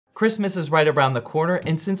Christmas is right around the corner,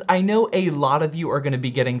 and since I know a lot of you are going to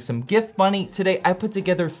be getting some gift money, today I put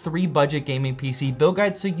together 3 budget gaming PC build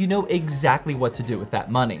guides so you know exactly what to do with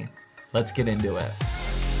that money. Let's get into it.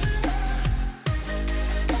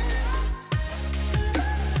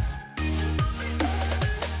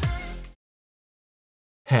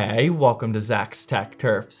 Hey, welcome to Zach's Tech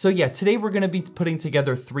Turf. So yeah, today we're gonna be putting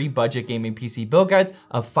together 3 budget gaming PC build guides,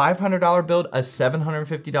 a $500 build, a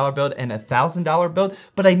 $750 build, and a $1,000 build.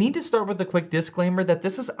 But I need to start with a quick disclaimer that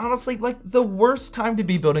this is honestly like the worst time to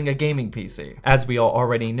be building a gaming PC. As we all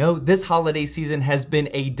already know, this holiday season has been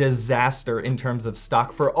a disaster in terms of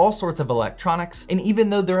stock for all sorts of electronics. And even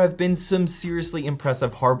though there have been some seriously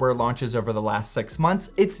impressive hardware launches over the last 6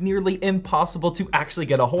 months, it's nearly impossible to actually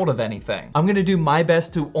get a hold of anything. I'm gonna do my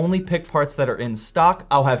best to only pick parts that are in stock.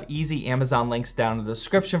 I'll have easy Amazon links down in the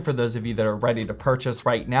description for those of you that are ready to purchase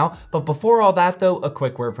right now. But before all that though, a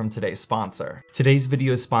quick word from today's sponsor. Today's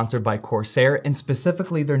video is sponsored by Corsair, and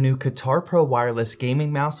specifically their new Katar Pro wireless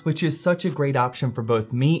gaming mouse, which is such a great option for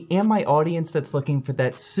both me and my audience that's looking for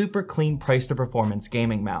that super clean price to performance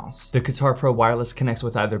gaming mouse. The Katar Pro wireless connects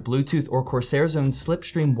with either Bluetooth or Corsair's own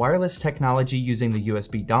Slipstream wireless technology using the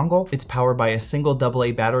USB dongle. It's powered by a single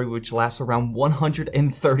AA battery which lasts around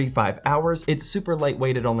 135 hours. It's super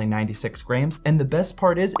lightweight at only 96 grams, and the best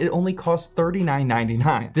part is it only costs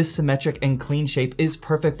 $39.99. This symmetric and clean shape is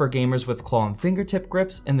perfect for gamers with claw and fingertip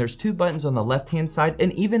grips, and there's 2 buttons on the left-hand side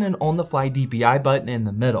and even an on-the-fly DPI button in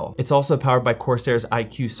the middle. It's also powered by Corsair's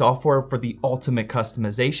iCUE software for the ultimate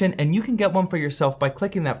customization, and you can get one for yourself by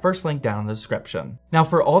clicking that first link down in the description. Now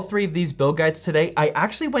for all 3 of these build guides today, I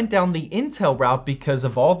actually went down the Intel route because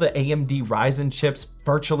of all the AMD Ryzen chips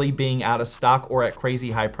virtually being out of stock or at crazy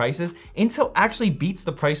high prices. Intel actually beats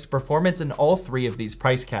the price to performance in all 3 of these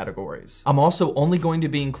price categories. I'm also only going to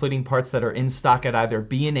be including parts that are in stock at either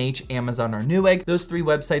B&H, Amazon, or Newegg. Those 3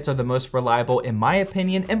 websites are the most reliable in my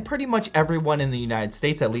opinion, and pretty much everyone in the United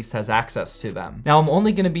States at least has access to them. Now I'm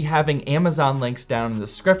only going to be having Amazon links down in the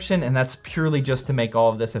description, and that's purely just to make all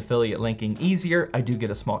of this affiliate linking easier. I do get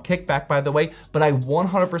a small kickback by the way, but I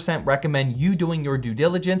 100% recommend you doing your due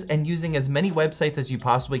diligence and using as many websites as you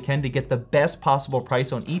possibly can to get the best possible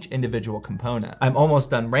price on each individual component. I'm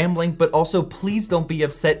almost done rambling, but also please don't be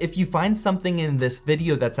upset if you find something in this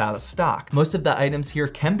video that's out of stock. Most of the items here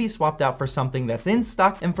can be swapped out for something that's in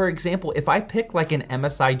stock, and for example, if I pick like an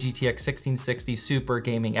MSI GTX 1660 Super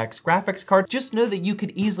Gaming X graphics card, just know that you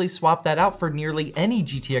could easily swap that out for nearly any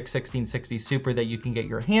GTX 1660 Super that you can get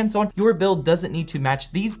your hands on. Your build doesn't need to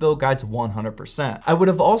match these build guides 100%. I would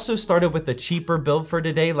have also started with a cheaper build for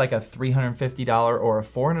today, like a $350 or a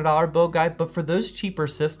 $400 build guide, but for those cheaper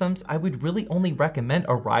systems, I would really only recommend a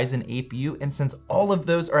Ryzen APU, and since all of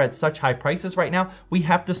those are at such high prices right now, we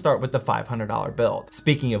have to start with the $500 build.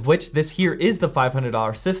 Speaking of which, this here is the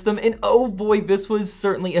 $500 system, and oh boy, this was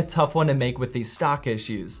certainly a tough one to make with these stock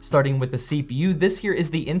issues. Starting with the CPU, this here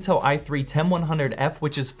is the Intel i3 10100F,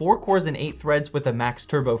 which is 4 cores and 8 threads with a max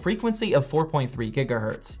turbo frequency of 4.3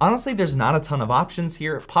 gigahertz. Honestly, there's not a ton of options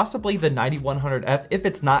here, possibly the 9100F if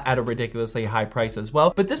it's not at a ridiculously high price as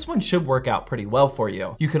well, but this one should work out pretty well for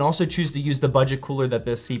you. You can also choose to use the budget cooler that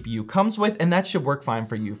this CPU comes with, and that should work fine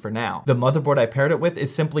for you for now. The motherboard I paired it with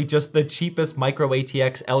is simply just the cheapest micro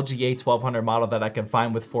ATX LGA 1200 model that I can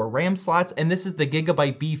find with 4 RAM slots, and this is the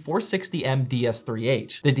Gigabyte B460M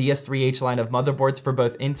DS3H. The DS3H line of motherboards for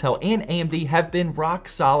both Intel and AMD have been rock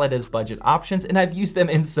solid as budget options, and I've used them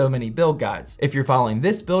in so many build guides. If you're following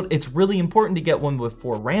this build, it's really important to get one with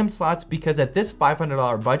 4 RAM slots because at this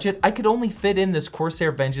 $500 budget, I could only fit in this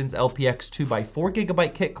Corsair Vengeance LPX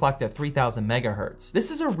 2x4GB kit clocked at 3000 megahertz.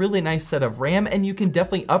 This is a really nice set of RAM, and you can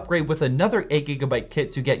definitely upgrade with another 8GB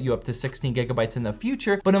kit to get you up to 16GB in the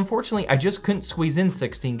future, but unfortunately I just couldn't squeeze in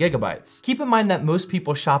 16GB. Keep in mind that most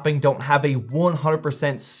people shopping don't have a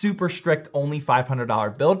 100% super strict only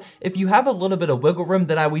 $500 build. If you have a little bit of wiggle room,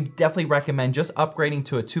 then I would definitely recommend just upgrading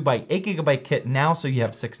to a 2x8GB kit now so you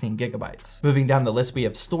have 16GB. Moving down the list, we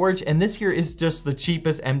have storage, and this here is just the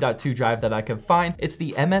cheapest M.2 drive that I could find. It's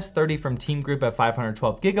the MS30 from Team Group at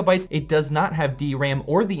 512GB. It does not have DRAM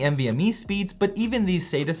or the NVMe speeds, but even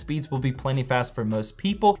these SATA speeds will be plenty fast for most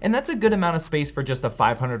people, and that's a good amount of space for just a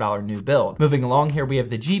 $500 new build. Moving along here, we have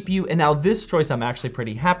the GPU, and now this choice I'm actually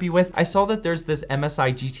pretty happy with. I saw that there's this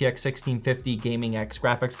MSI GTX 1650 Gaming X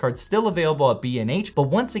graphics card still available at B&H, but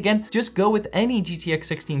once again, just go with any GTX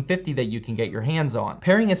 1650 that you can get your hands on.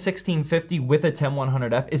 Pairing a 1650 with a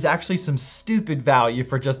 10100F is actually some stupid value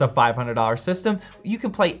for just a $500 system. You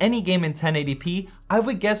can play any game in 1080 1080p, I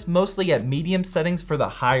would guess mostly at medium settings for the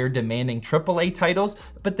higher demanding AAA titles,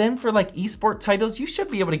 but then for like esport titles, you should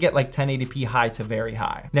be able to get like 1080p high to very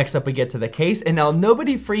high. Next up, we get to the case, and now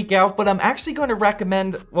nobody freak out, but I'm actually going to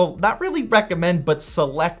recommend, well, not really recommend, but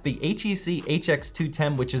select the HEC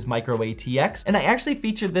HX210, which is micro ATX, and I actually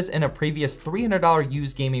featured this in a previous $300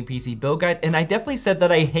 used gaming PC build guide, and I definitely said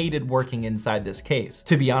that I hated working inside this case.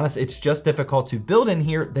 To be honest, it's just difficult to build in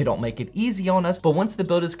here. They don't make it easy on us, but once the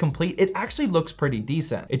build is complete, it actually looks pretty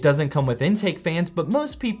decent. It doesn't come with intake fans, but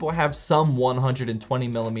most people have some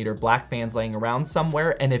 120mm black fans laying around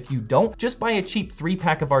somewhere, and if you don't, just buy a cheap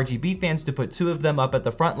 3-pack of RGB fans to put 2 of them up at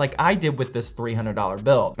the front like I did with this $300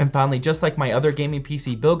 build. And finally, just like my other gaming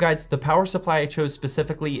PC build guides, the power supply I chose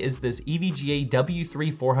specifically is this EVGA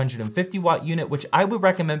W3 450 watt unit, which I would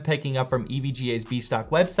recommend picking up from EVGA's Bstock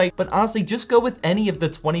website, but honestly, just go with any of the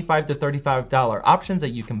 $25 to $35 options that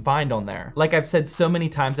you can find on there. Like I've said so many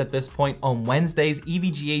times at this point, on Wednesdays,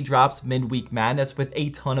 EVGA drops midweek madness with a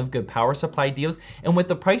ton of good power supply deals, and with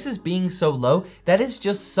the prices being so low, that is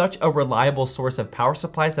just such a reliable source of power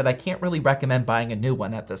supplies that I can't really recommend buying a new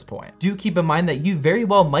one at this point. Do keep in mind that you very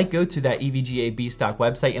well might go to that EVGA Bstock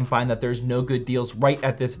website and find that there's no good deals right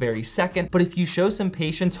at this very second, but if you show some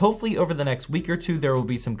patience, hopefully over the next week or two, there will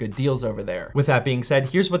be some good deals over there. With that being said,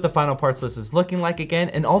 here's what the final parts list is looking like again,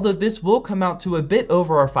 and although this will come out to a bit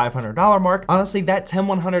over our $500 mark, honestly, that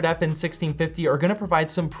 10100F and 1650 are gonna provide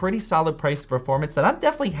some pretty solid price performance that I'm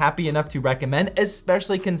definitely happy enough to recommend,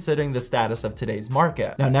 especially considering the status of today's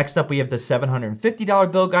market. Now, next up, we have the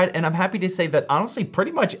 $750 build guide, and I'm happy to say that honestly,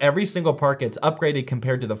 pretty much every single part gets upgraded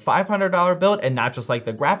compared to the $500 build, and not just like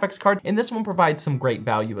the graphics card, and this one provides some great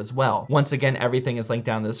value as well. Once again, everything is linked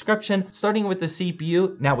down in the description. Starting with the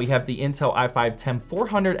CPU, now we have the Intel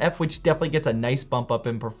i5-10400F, which definitely gets a nice bump up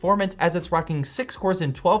in performance as it's rocking 6 cores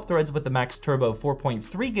and 12 threads with the max turbo 4.3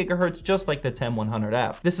 GHz, just like the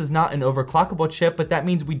 10100F. This is not an overclockable chip, but that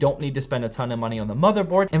means we don't need to spend a ton of money on the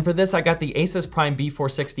motherboard, and for this I got the Asus Prime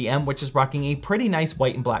B460M, which is rocking a pretty nice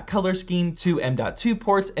white and black color scheme, 2 M.2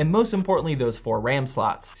 ports, and most importantly, those 4 RAM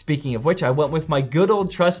slots. Speaking of which, I went with my good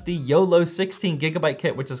old trusty YOLO 16GB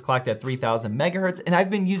kit, which is clocked at 3000 MHz, and I've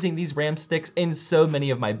been using these RAM sticks in so many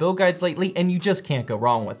of my build guides lately, and you just can't go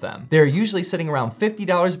wrong with them. They're usually sitting around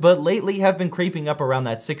 $50, but lately have been creeping up around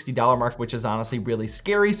that $60 mark, which is honestly really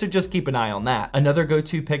scary, so just keep an eye on that. Another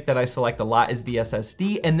go-to pick that I select a lot is the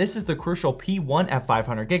SSD, and this is the Crucial P1 at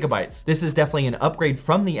 500GB. This is definitely an upgrade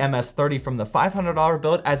from the MS30 from the $500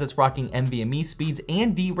 build, as it's rocking NVMe speeds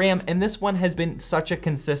and DRAM, and this one has been such a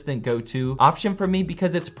consistent go-to option for me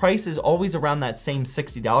because its price is always around that same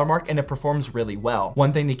 $60 mark, and it performs really well.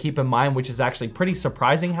 One thing to keep in mind, which is actually pretty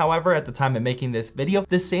surprising, however, at the time of making this video,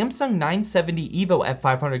 the Samsung 970 EVO at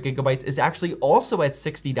 500GB is actually also at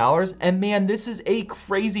 $60, and man, this is a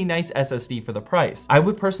crazy nice SSD for the price. I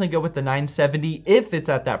would personally go with the 970 if it's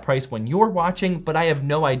at that price when you're watching, but I have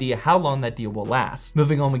no idea how long that deal will last.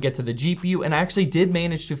 Moving on, we get to the GPU, and I actually did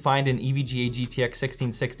manage to find an EVGA GTX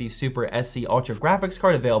 1660 Super SC Ultra graphics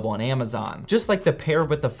card available on Amazon. Just like the pair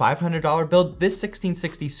with the $500 build, this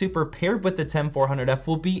 1660 Super paired with the 10400F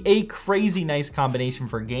will be a crazy nice combination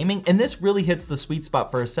for gaming, and this really hits the sweet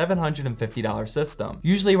spot for a $750 system.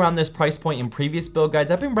 Usually around this price point in previous build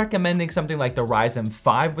guides, I've been recommending something like the Ryzen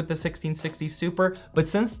 5 with the 1660 Super, but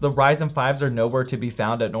since the Ryzen 5s are nowhere to be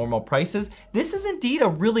found at normal prices, this is indeed a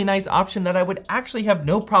really nice option that I would actually have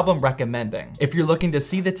no problem recommending. If you're looking to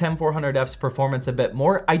see the 10400F's performance a bit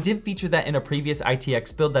more, I did feature that in a previous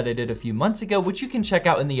ITX build that I did a few months ago, which you can check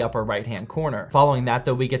out in the upper right hand corner. Following that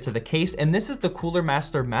though, we get to the case, and this is the Cooler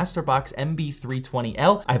Master Masterbox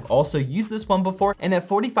MB320L. I've also used this one before, and at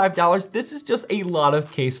 $45, this is just a lot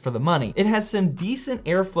of case for the money. It has some decent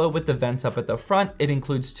airflow with the vents up at the front. It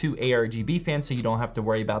includes 2 ARGB fans, so you don't have to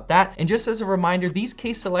worry about that. And just as a reminder, these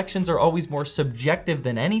case selections are always more subjective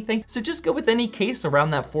than anything, so just go with any case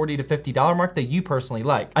around that $40 to $50 mark that you personally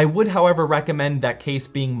like. I would, however, recommend that case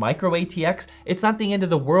being micro ATX. It's not the end of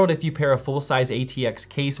the world if you pair a full-size ATX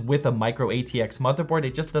case with a micro ATX motherboard.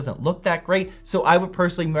 It just doesn't look that great, so I would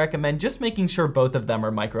personally recommend just making sure both of them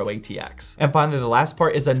are micro ATX. And finally, the last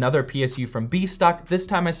part is another PSU from Bstock. This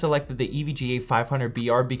time I selected the EVGA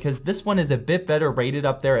 500BR because this one is a bit better rated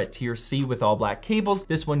up there at tier C with all black cables.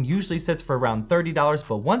 This one usually sits for around $30,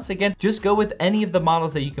 but once again, just go with any of the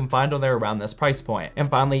models that you can find on there around this price point. And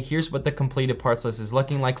finally, here's what the completed parts list is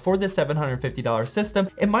looking like for the $750 system.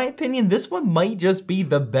 In my opinion, this one might just be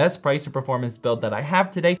the best price to performance build that I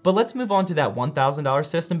have today, but let's move on to that $1,000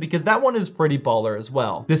 system because that one is pretty baller as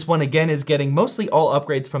well. This one again is getting mostly all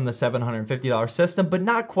upgrades from the $750 system, but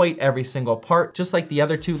not quite every single part. Just like the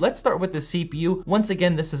other two, let's start with the CPU. Once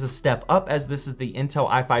again, this is a step up as this is the Intel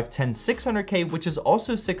i5-10600K, which is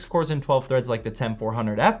also 6 cores and 12 threads like the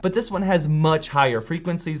 10400F, but this one has much higher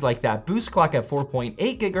frequencies like that boost clock at 4.8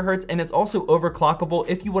 GHz, and it's also overclockable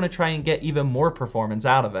if you want to try and get even more performance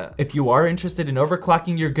out of it. If you are interested in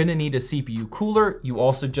overclocking, you're gonna need a CPU cooler. You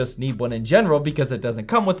also just need one in general because it doesn't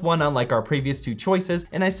come with one, unlike our previous two choices,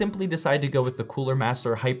 and I simply decided to go with the Cooler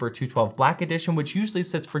Master Hyper 212 Black Edition, which usually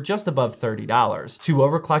sits for just above $30. To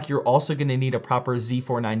overclock, you're also gonna need a proper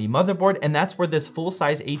Z490 motherboard, and that's where this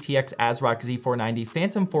full-size ATX ASRock Z490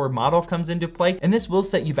 Phantom 4 model comes into play, and this will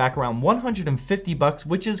set you back around $150,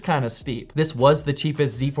 which is kind of steep. This was the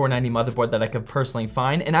cheapest Z490 motherboard that I could personally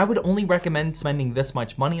find, and I would only recommend spending this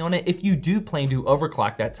much money on it if you do plan to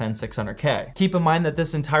overclock that 10600K. Keep in mind that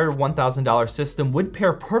this entire $1,000 system would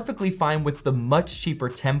pair perfectly fine with the much cheaper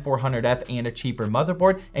 10400F and a cheaper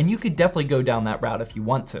motherboard, and you could definitely go down that route if you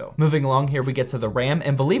want to. Moving along here, we get to the RAM,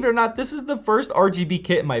 and believe it or not, this is the first RGB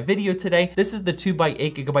kit in my video today. This is the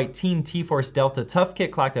 2x8GB Team T-Force Delta Tough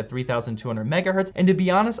kit clocked at 3200 MHz, and to be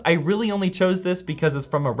honest, I really only chose this because it's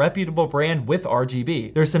from a reputable brand with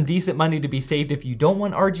RGB. There's some decent money to be saved if you don't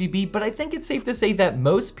want RGB, but I think it's safe to say that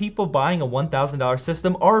most people buying a $1,000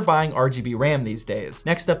 system are buying RGB RAM these days.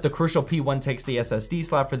 Next up, the Crucial P1 takes the SSD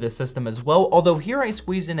slot for this system as well, although here I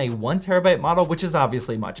squeezed in a 1TB model, which is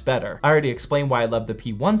obviously much better. I already explained why I love the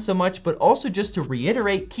P1 so much, but also just to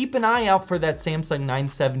reiterate, keep an eye out for that Samsung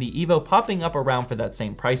 970 EVO popping up around for that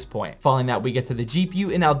same price point. Following that, we get to the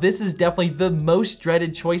GPU, and now this is definitely the most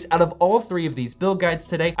dreaded choice out of all three of these build guides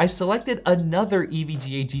today. I selected another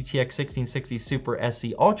EVGA GTX 1660 Super SC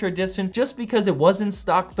Ultra Edition just because it was in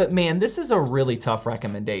stock, but man, this is a really tough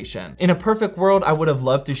recommendation. In a perfect world, I would have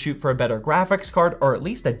loved to shoot for a better graphics card, or at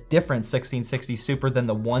least a different 1660 Super than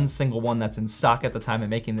the one single one that's in stock at the time of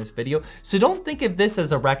making this video. So don't think of this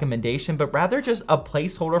as a recommendation, but rather just a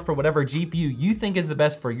placeholder for whatever GPU you think is the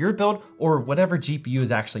best for your build, or whatever GPU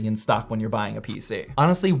is actually in stock when you're buying a PC.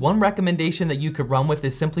 Honestly, one recommendation that you could run with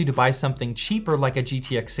is simply to buy something cheaper like a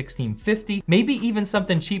GTX 1650, maybe even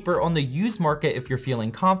something cheaper on the used market if you're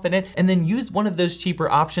feeling confident, and then use one of those cheaper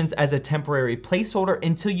options as a temporary placeholder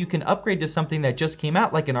until you can upgrade to something that just came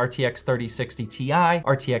out like an RTX 3060 Ti,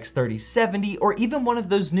 RTX 3070, or even one of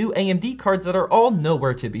those new AMD cards that are all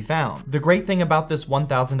nowhere to be found. The great thing about this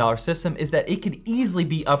 $1,000 system is that it could easily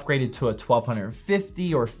be upgraded to a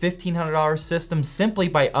 $1,250 or $1,500 system simply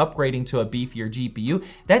by upgrading to a beefier GPU.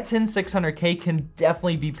 That 10600K can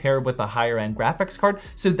definitely be paired with a higher end graphics card,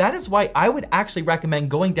 so that is why I would actually recommend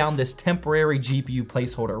going down this temporary GPU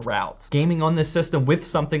placeholder route. Gaming on this system with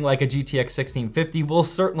something like a GTX 1650 will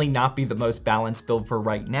certainly not be the most balanced build for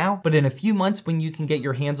right now, but in a few months when you can get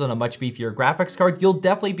your hands on a much beefier graphics card, you'll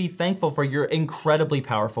definitely be thankful for your incredibly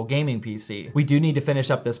powerful gaming PC. We do need to finish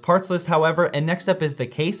up this parts list, however, and next up is the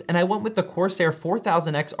case, and I went with the Corsair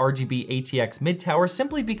 4000X RGB ATX mid-tower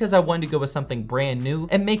simply because I wanted to go with something brand new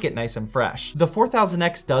and make it nice and fresh. The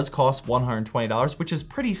 4000X does cost $120, which is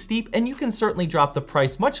pretty steep, and you can certainly drop the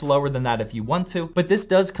price much lower than that if you want to, but this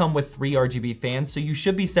does come with 3 RGB fans, so you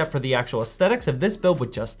should be set for the actual aesthetics of this build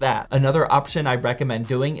with just that. Another option I recommend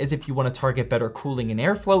doing is if you want to target better cooling and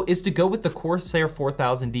airflow is to go with the Corsair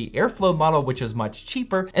 4000D Airflow model, which is much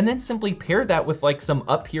cheaper, and then simply pair that with like some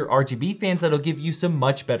up here RGB fans that'll give you some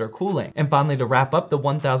much better cooling. And finally, to wrap up the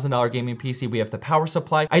 $1,000 gaming PC, we have the power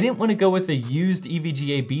supply. I didn't want to go with a used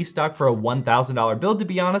EVGA B stock for a $1,000 build, to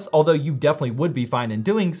be honest, although you definitely would be fine in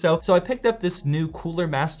doing so. So I picked up this new Cooler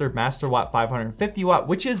Master Masterwatt 550 watt,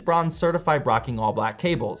 which is bronze certified, rocking all black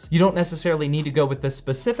cables. You don't necessarily need to go with this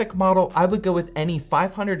specific model. I would go with any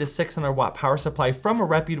 500 to 600 watt power supply from a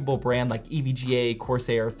reputable brand like EVGA,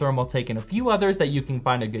 Corsair, Thermaltake, and a few others that you can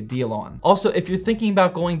find a good deal on. Also, if you're thinking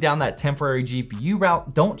about going down that temporary GPU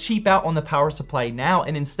route, don't cheap out on the power supply now,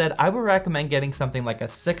 and instead I would recommend getting something like a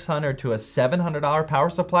 $600 to a $700 power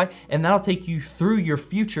supply, and that'll take you through your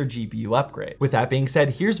future GPU upgrade. With that being said,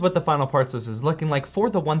 here's what the final parts list is looking like for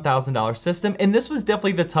the $1,000 system, and this was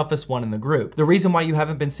definitely the toughest one in the group. The reason why you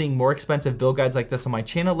haven't been seeing more expensive build guides like this on my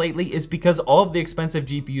channel lately is because all of the expensive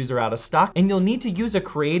GPUs are out of stock, and you'll need to use a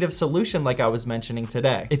creative solution like I was mentioning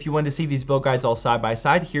today. If you want to see these build guides all side by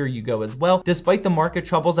side, here you go as well. Despite the market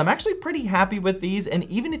troubles, I'm actually pretty happy with these, and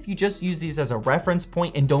even if you just use these as a reference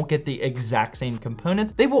point and don't get the exact same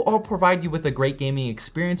components, they will all provide you with a great gaming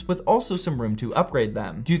experience with also some room to upgrade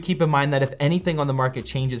them. Do keep in mind that if anything on the market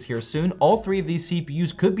changes here soon, all three of these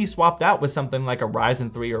CPUs could be swapped out with something like a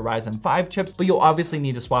Ryzen 3 or Ryzen 5 chips, but you'll obviously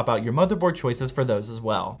need to swap out your motherboard choices for those as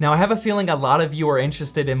well. Now, I have a feeling a lot of you are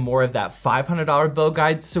interested in more of that $500 build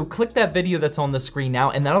guide, so click that video that's on the screen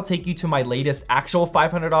now, and that'll take you to my latest actual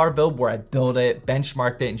 $500 build where I built it,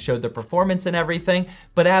 benchmarked it, and showed the performance and everything.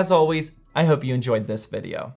 But as always, I hope you enjoyed this video.